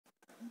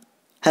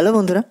Hello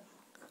বন্ধুরা,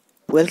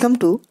 welcome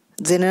to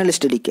general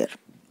study care.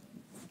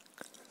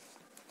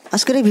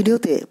 আজকের এই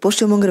ভিডিওতে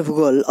পশ্চিমবঙ্গের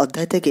ভূগোল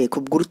অধ্যায় থেকে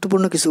খুব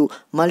গুরুত্বপূর্ণ কিছু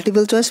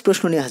মাল্টিপল চয়েস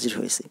প্রশ্ন নিয়ে হাজির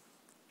হয়েছে।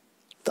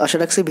 তো আশা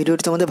রাখছি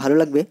ভিডিওটি তোমাদের ভালো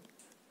লাগবে।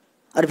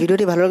 আর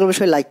ভিডিওটি ভালো লাগলে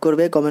সবাই লাইক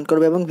করবে, কমেন্ট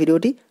করবে এবং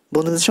ভিডিওটি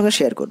বন্ধুদের সঙ্গে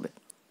শেয়ার করবে।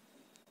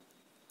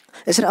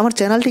 এছাড়া আমার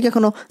চ্যানেলটিকে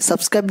এখনও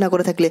সাবস্ক্রাইব না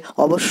করে থাকলে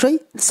অবশ্যই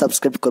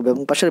সাবস্ক্রাইব করবে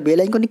এবং পাশের বেল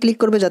আইকনে ক্লিক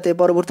করবে যাতে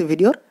পরবর্তী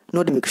ভিডিওর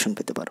নোটিফিকেশন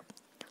পেতে পারো।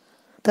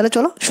 তাহলে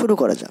চলো শুরু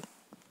করা যাক।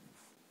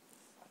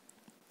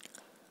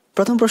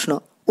 প্রথম প্রশ্ন,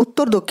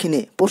 উত্তর দক্ষিণে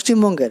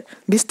পশ্চিমবঙ্গের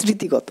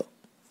বিস্তৃতি কত?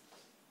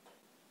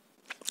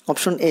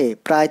 অপশন এ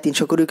প্রায়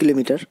 320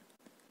 কিলোমিটার,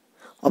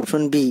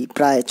 অপশন বি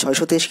প্রায়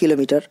 623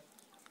 কিলোমিটার,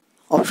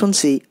 অপশন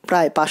সি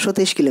প্রায়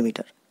 523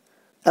 কিলোমিটার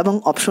এবং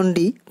অপশন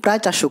ডি প্রায়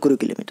 420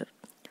 কিলোমিটার।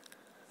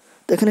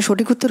 তো এখানে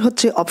সঠিক উত্তর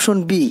হচ্ছে অপশন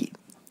বি,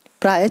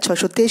 প্রায়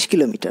 623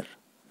 কিলোমিটার।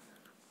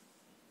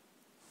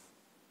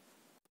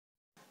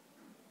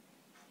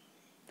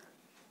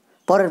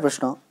 পরের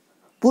প্রশ্ন,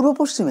 পূর্ব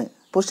পশ্চিমে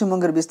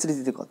পশ্চিমবঙ্গের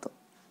বিস্তৃতি কত?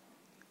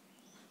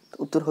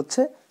 উত্তর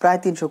হচ্ছে প্রায়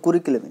 320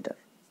 কিলোমিটার,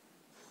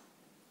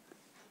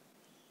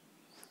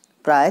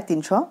 প্রায়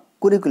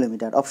 320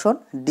 কিলোমিটার, অপশন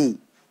ডি।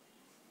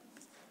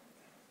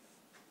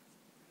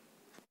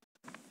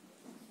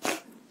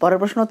 পরের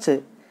প্রশ্ন হচ্ছে,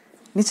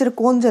 নিচের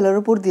কোন জেলার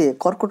উপর দিয়ে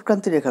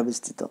কর্কটক্রান্তি রেখা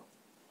বিস্তৃত?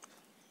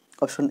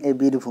 Option A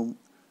Birbhum,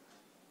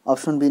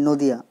 option B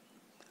Nadia,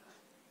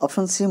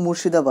 option C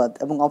Murshidabad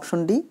এবং অপশন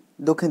ডি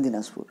দক্ষিণ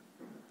দিনাজপুর।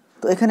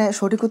 তো এখানে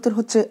সঠিক উত্তর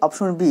হচ্ছে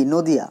অপশন বি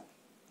নদিয়া।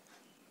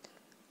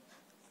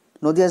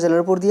 নদিয়া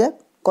জেলার উপর দিয়ে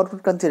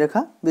কর্কটক্রান্তি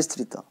রেখা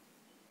বিস্তৃত।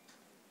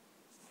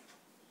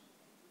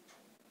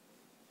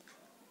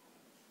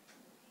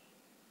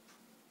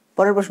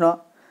 পরের প্রশ্ন,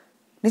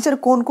 নিচের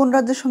কোন কোন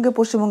রাজ্যের সঙ্গে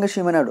পশ্চিমবঙ্গের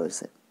সীমানা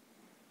রয়েছে?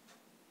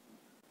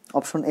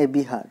 Option A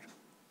Bihar,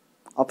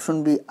 option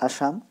B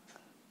Assam,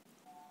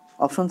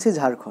 option C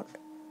Jharkhand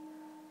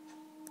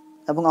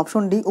এবং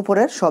অপশন ডি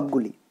উপরের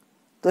সবগুলি।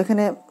 তো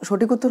এখানে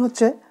সঠিক উত্তর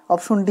হচ্ছে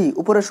অপশন ডি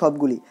উপরের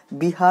সবগুলি।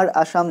 বিহার,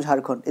 আসাম,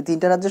 ঝাড়খণ্ড এই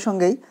তিনটা রাজ্যের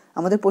সঙ্গেই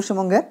আমাদের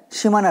পশ্চিমবঙ্গের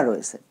সীমানা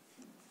রয়েছে।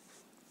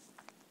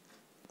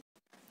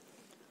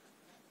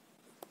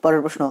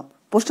 পরের প্রশ্ন,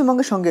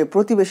 পশ্চিমবঙ্গের সঙ্গে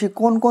প্রতিবেশী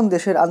কোন কোন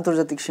দেশের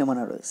আন্তর্জাতিক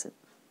সীমানা রয়েছে?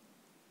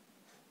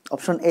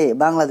 Option A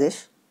Bangladesh,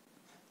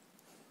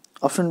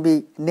 option B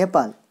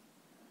Nepal,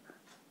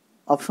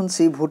 option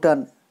C Bhutan,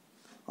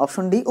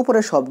 option D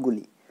উপরের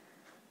সবগুলি।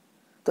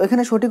 তো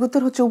এখানে সঠিক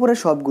উত্তর হচ্ছে উপরের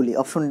সবগুলি,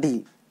 অপশন ডি।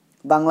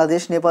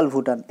 বাংলাদেশ, নেপাল,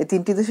 ভুটান এই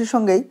তিনটি দেশের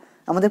সঙ্গেই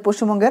আমাদের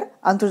পশ্চিমবঙ্গের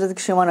আন্তর্জাতিক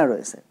সীমানা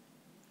রয়েছে।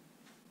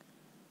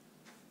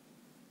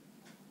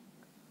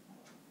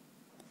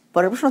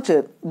 পরের প্রশ্ন হচ্ছে,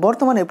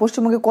 বর্তমানে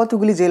পশ্চিমবঙ্গে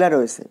কতগুলি জেলা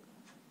রয়েছে?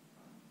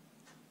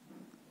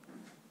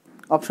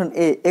 Option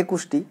A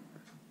 21টি,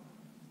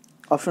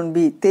 option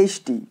B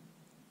 23টি,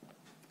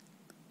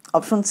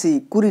 option C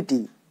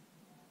 20টি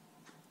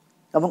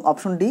এবং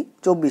অপশন ডি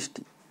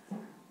 24টি।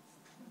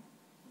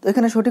 তো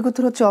এখানে সঠিক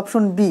উত্তর হচ্ছে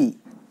অপশন বি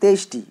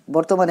 23টি।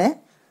 বর্তমানে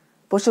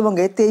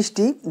পশ্চিমবঙ্গে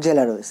 23টি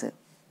জেলা রয়েছে।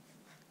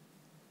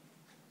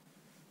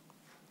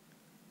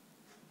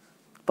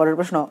 পরের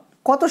প্রশ্ন,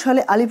 কত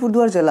সালে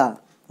আলিপুরদুয়ার জেলা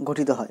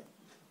গঠিত হয়?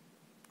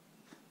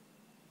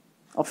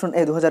 Option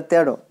A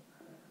 2013,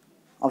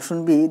 option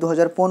B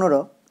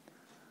 2015,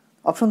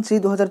 option C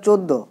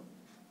 2014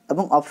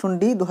 এবং অপশন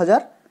ডি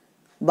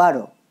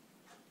 2012।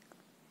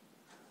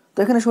 তো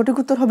এখানে সঠিক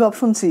উত্তর হবে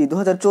অপশন সি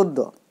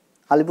 2014।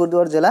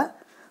 আলিপুরদুয়ার জেলা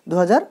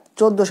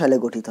 2014 সালে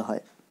গঠিত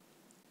হয়।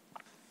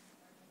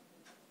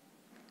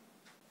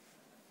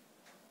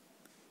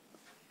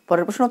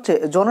 পরের প্রশ্ন হচ্ছে,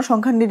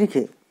 জনসংখ্যার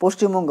নিরিখে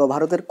পশ্চিমবঙ্গ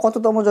ভারতের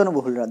কততম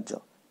জনবহুল রাজ্য?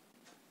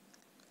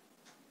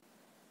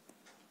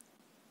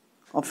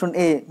 অপশন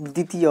এ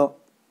দ্বিতীয়,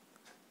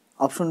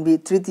 অপশন বি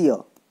তৃতীয়,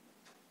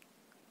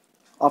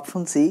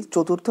 অপশন সি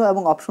চতুর্থ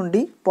এবং অপশন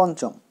ডি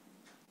পঞ্চম।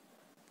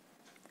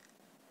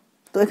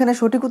 তো এখানে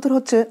সঠিক উত্তর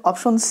হচ্ছে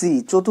অপশন সি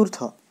চতুর্থ।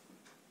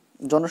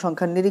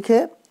 জনসংখ্যার নিরিখে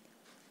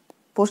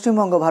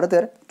পশ্চিমবঙ্গ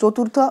ভারতের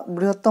চতুর্থ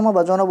বৃহত্তম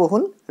বা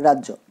জনবহুল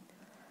রাজ্য।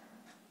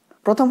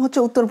 প্রথম হচ্ছে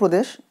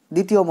উত্তরপ্রদেশ,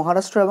 দ্বিতীয়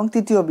মহারাষ্ট্র এবং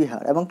তৃতীয়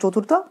বিহার এবং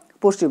চতুর্থ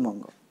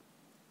পশ্চিমবঙ্গ।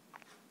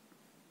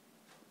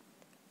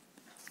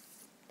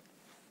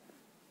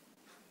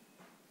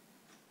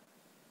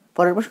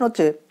 পরের প্রশ্ন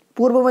হচ্ছে,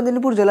 পূর্ব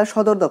মেদিনীপুর জেলার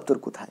সদর দপ্তর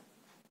কোথায়?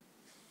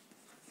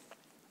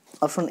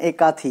 Option A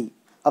Kanthi,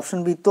 option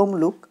B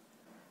Tamluk,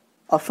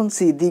 option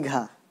C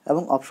Digha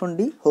এবং অপশন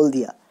ডি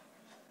হলদিয়া।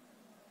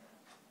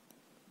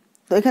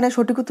 তো এখানে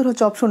সঠিক উত্তর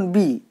হচ্ছে অপশন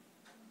বি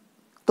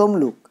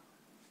তমলুক।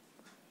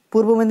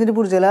 পূর্ব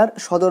মেদিনীপুর জেলার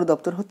সদর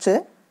দপ্তর হচ্ছে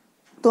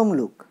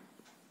তমলুক।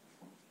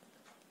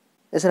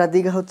 এছাড়া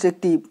দীঘা হচ্ছে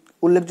একটি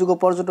উল্লেখযোগ্য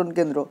পর্যটন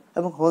কেন্দ্র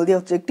এবং হলদিয়া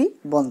হচ্ছে একটি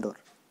বন্দর।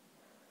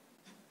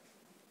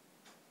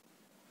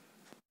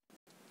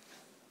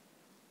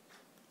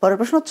 পরের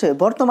প্রশ্ন হচ্ছে,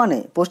 বর্তমানে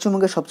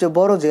পশ্চিমবঙ্গের সবচেয়ে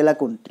বড় জেলা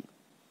কোনটি?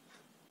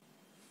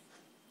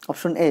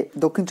 অপশন এ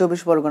দক্ষিণ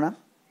 24 Pargana,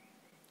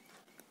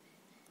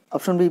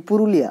 option B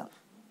Purulia,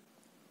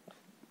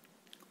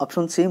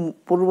 option C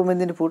পূর্ব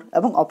মেদিনীপুর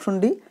এবং অপশন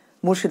ডি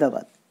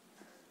মুর্শিদাবাদ।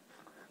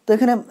 তো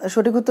এখানে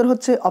সঠিক উত্তর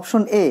হচ্ছে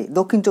অপশন এ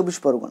দক্ষিণ 24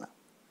 পরগনা।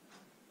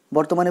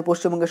 বর্তমানে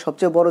পশ্চিমবঙ্গের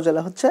সবচেয়ে বড়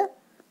জেলা হচ্ছে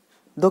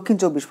দক্ষিণ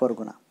 24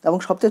 পরগনা এবং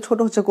সবচেয়ে ছোট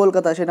হচ্ছে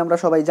কলকাতা, সেটা আমরা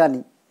সবাই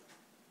জানি।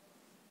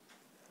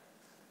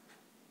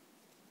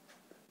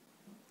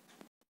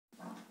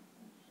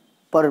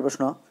 পরের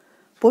প্রশ্ন,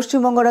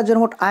 পশ্চিমবঙ্গ রাজ্যের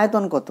মোট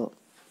আয়তন কত?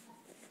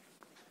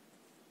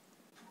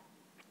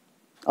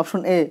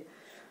 অপশন এ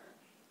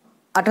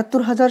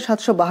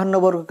 ৭৮,৭৫২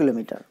 বর্গ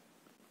কিলোমিটার,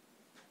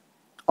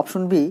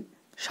 অপশন বি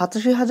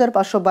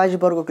 ৮৭,৫২২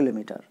 বর্গ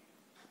কিলোমিটার,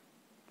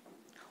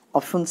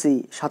 অপশন সি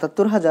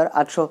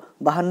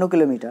 ৭৭,৮৫২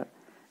 কিলোমিটার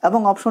এবং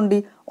অপশন ডি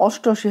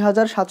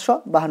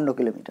 ৮৮,৭৫২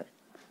 কিলোমিটার।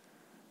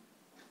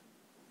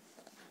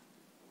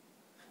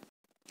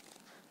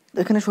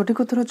 এখানে সঠিক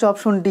উত্তর হচ্ছে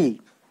অপশন ডি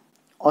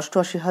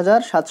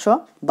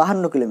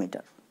 ৮৮,৭৫২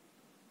 কিলোমিটার।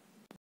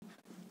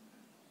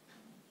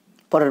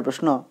 পরের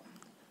প্রশ্ন,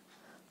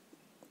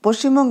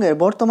 পশ্চিমবঙ্গের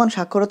বর্তমান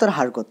সাক্ষরতার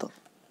হার কত?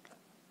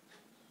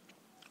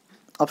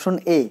 Option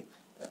A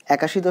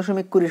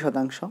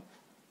 ৮১.২০%,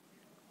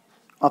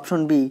 option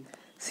B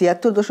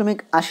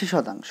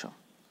 ৭৬.৮০%,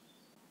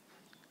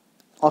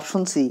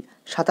 option C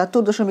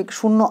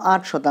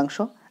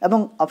 ৭৭.০৮% এবং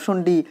অপশন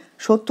ডি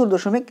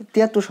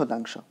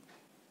 ৭০.৭৩%।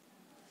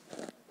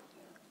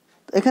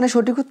 এখানে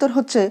সঠিক উত্তর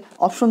হচ্ছে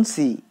অপশন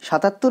সি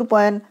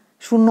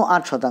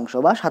 ৭৭.০৮%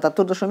 বা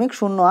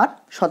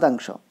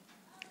 ৭৭.০৮%,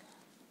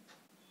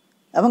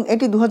 এবং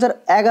এটি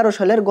 2011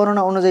 সালের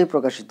গণনা অনুযায়ী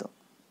প্রকাশিত।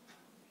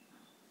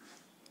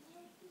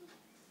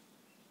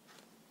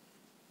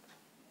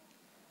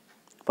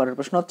 পরের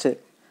প্রশ্ন হচ্ছে,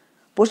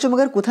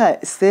 পশ্চিমবঙ্গের কোথায়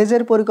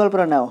সেজের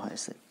পরিকল্পনা নেওয়া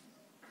হয়েছে?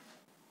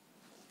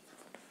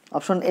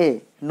 অপশন এ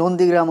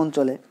নন্দীগ্রাম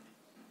অঞ্চলে,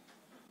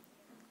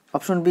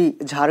 অপশন বি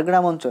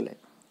ঝাড়গ্রাম অঞ্চলে,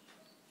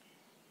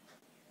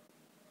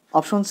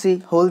 অপশন সি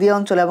হলদিয়া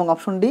অঞ্চলে এবং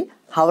অপশন ডি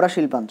হাওড়া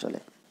শিল্পাঞ্চলে।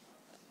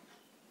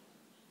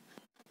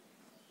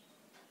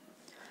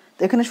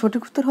 এখানে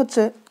সঠিক উত্তর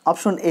হচ্ছে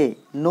অপশন এ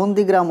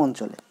নন্দীগ্রাম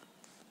অঞ্চলে।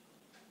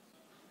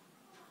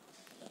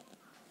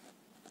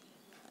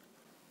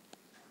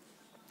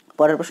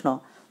 পরের প্রশ্ন,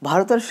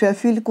 ভারতের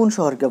শেফিল্ড কোন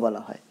শহরকে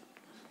বলা হয়?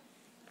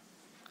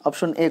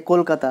 Option A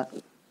Kolkata,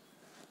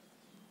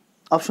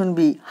 option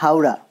B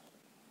Howrah,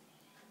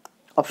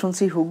 option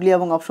C Hooghly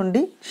এবং অপশন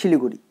ডি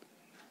শিলিগুড়ি।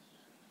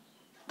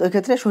 তো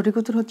এক্ষেত্রে সঠিক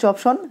উত্তর হচ্ছে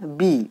অপশন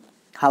বি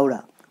হাওড়া।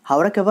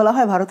 হাওড়াকে বলা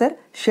হয় ভারতের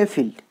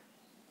শেফিল্ড।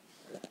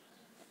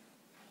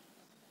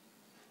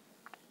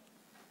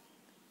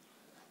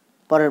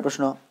 পরের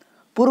প্রশ্ন,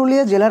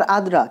 পুরুলিয়া জেলার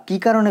আদ্রা কী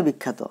কারণে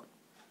বিখ্যাত?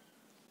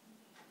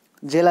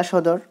 জেলা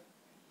সদর,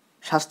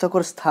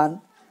 স্বাস্থ্যকর স্থান,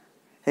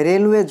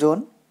 রেলওয়ে জোন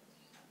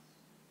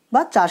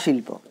বা চা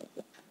শিল্প।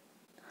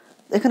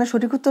 এখানে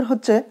সঠিক উত্তর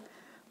হচ্ছে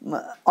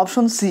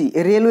option C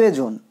railway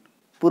zone.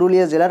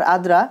 Purulia জেলার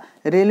আদ্রা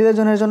রেলওয়ে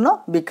জোনের জন্য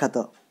বিখ্যাত।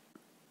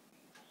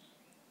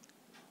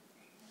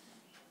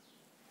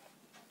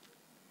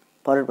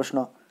 পরের প্রশ্ন,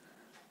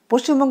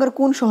 পশ্চিমবঙ্গের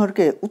কোন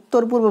শহরকে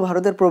উত্তর পূর্ব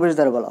ভারতের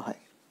প্রবেশদ্বার বলা হয়?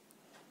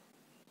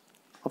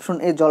 Option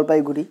A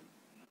Jalpaiguri,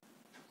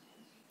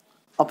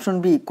 option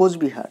B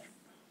Cooch Behar,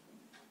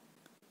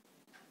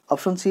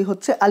 option C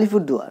হচ্ছে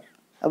আলিপুরদুয়ার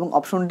এবং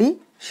অপশন ডি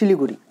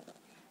শিলিগুড়ি।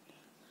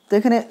 তো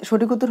এখানে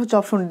সঠিক উত্তর হচ্ছে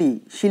অপশন ডি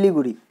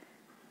শিলিগুড়ি।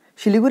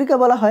 শিলিগুড়িকে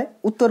বলা হয়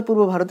উত্তর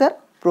পূর্ব ভারতের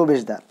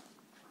প্রবেশদ্বার।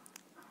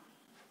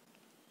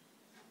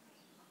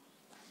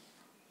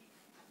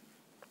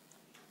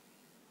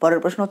 পরের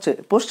প্রশ্ন হচ্ছে,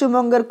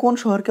 পশ্চিমবঙ্গের কোন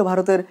শহরকে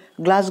ভারতের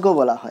গ্লাসগো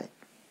বলা হয়?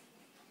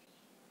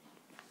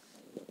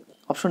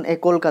 Option A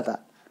Kolkata,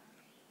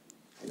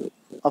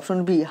 option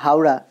B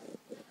Howrah,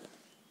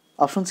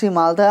 option C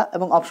Malda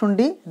এবং অপশন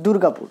ডি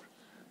দুর্গাপুর।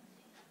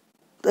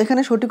 তো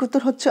এখানে সঠিক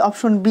উত্তর হচ্ছে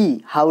অপশন বি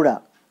হাওড়া।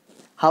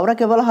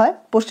 হাওড়াকে বলা হয়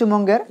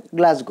পশ্চিমবঙ্গের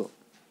গ্লাসগো।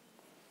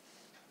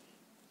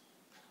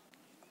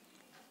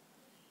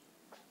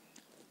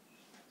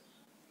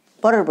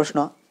 পরের প্রশ্ন,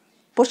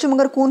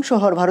 পশ্চিমবঙ্গের কোন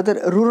শহর ভারতের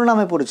রুর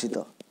নামে পরিচিত?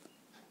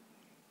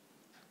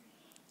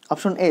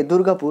 Option A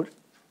Durgapur,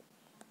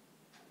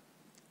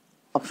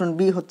 option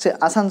B হচ্ছে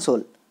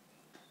আসানসোল,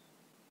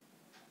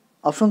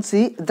 অপশন সি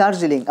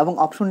দার্জিলিং এবং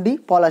অপশন ডি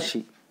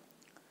পলাশী।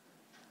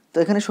 তো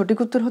এখানে সঠিক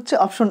উত্তর হচ্ছে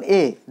অপশন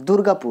এ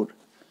দুর্গাপুর।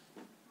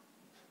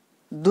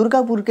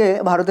 দুর্গাপুরকে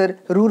ভারতের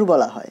রুর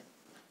বলা হয়।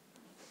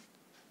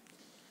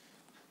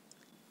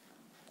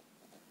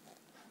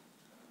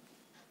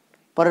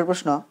 পরের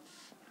প্রশ্ন,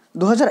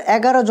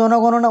 2011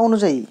 জনগণনা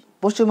অনুযায়ী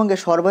পশ্চিমবঙ্গে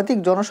সর্বাধিক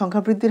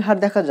জনসংখ্যা বৃদ্ধির হার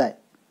দেখা যায়।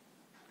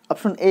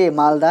 Option A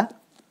Malda,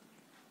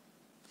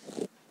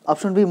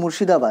 option B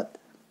Murshidabad,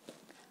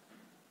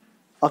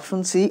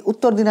 option C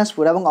উত্তর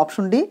দিনাজপুর এবং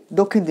অপশন ডি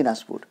দক্ষিণ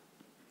দিনাজপুর।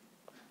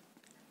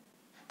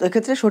 তো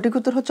এক্ষেত্রে সঠিক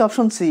উত্তর হচ্ছে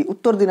অপশন সি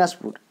উত্তর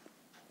দিনাজপুর।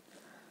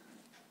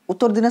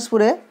 উত্তর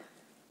দিনাজপুরে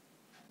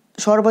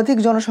সর্বাধিক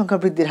জনসংখ্যা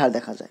বৃদ্ধির হার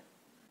দেখা যায়।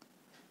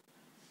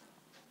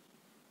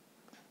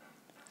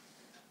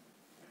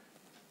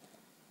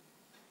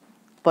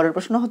 পরের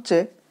প্রশ্ন হচ্ছে,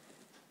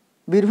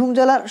 বীরভূম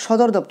জেলার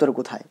সদর দপ্তর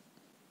কোথায়?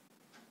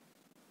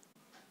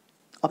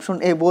 Option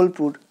A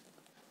Bolpur,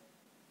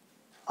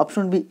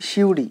 option B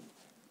Suri,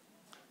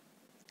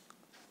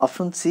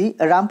 option C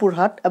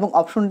Rampurhat এবং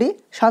অপশন ডি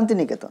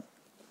শান্তিনিকেতন।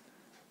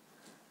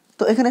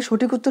 তো এখানে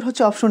সঠিক উত্তর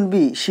হচ্ছে অপশন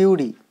বি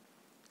সিউড়ি।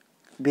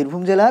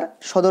 বীরভূম জেলার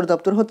সদর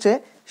দপ্তর হচ্ছে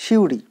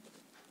সিউড়ি।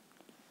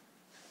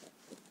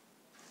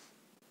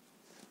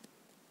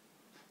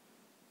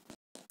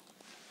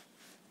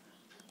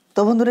 তো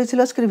বন্ধুরা, এই ছিল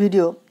আজকের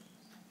ভিডিও,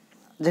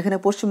 যেখানে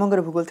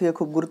পশ্চিমবঙ্গের ভূগোল থেকে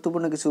খুব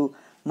গুরুত্বপূর্ণ কিছু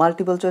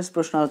মাল্টিপল চয়েস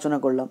প্রশ্ন আলোচনা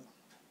করলাম।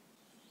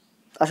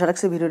 আশা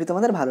রাখছি ভিডিওটি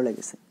তোমাদের ভালো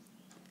লেগেছে।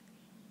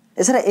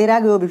 এছাড়া এর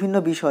আগেও বিভিন্ন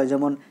বিষয়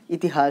যেমন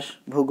ইতিহাস,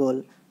 ভূগোল,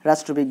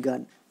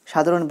 রাষ্ট্রবিজ্ঞান,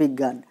 সাধারণ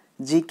বিজ্ঞান,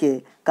 জিকে,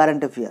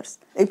 কারেন্ট অ্যাফেয়ার্স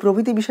এই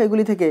প্রভৃতি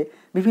বিষয়গুলি থেকে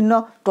বিভিন্ন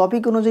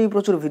টপিক অনুযায়ী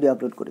প্রচুর ভিডিও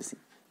আপলোড করেছি।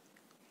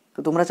 তো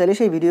তোমরা চাইলে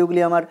সেই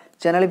ভিডিওগুলি আমার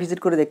চ্যানেলে ভিজিট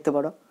করে দেখতে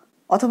পারো,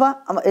 অথবা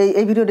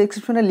এই ভিডিও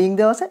ডেসক্রিপশনে লিঙ্ক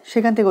দেওয়া আছে,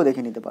 সেখান থেকেও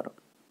দেখে নিতে পারো।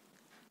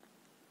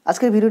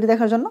 আজকের ভিডিওটি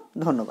দেখার জন্য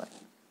ধন্যবাদ।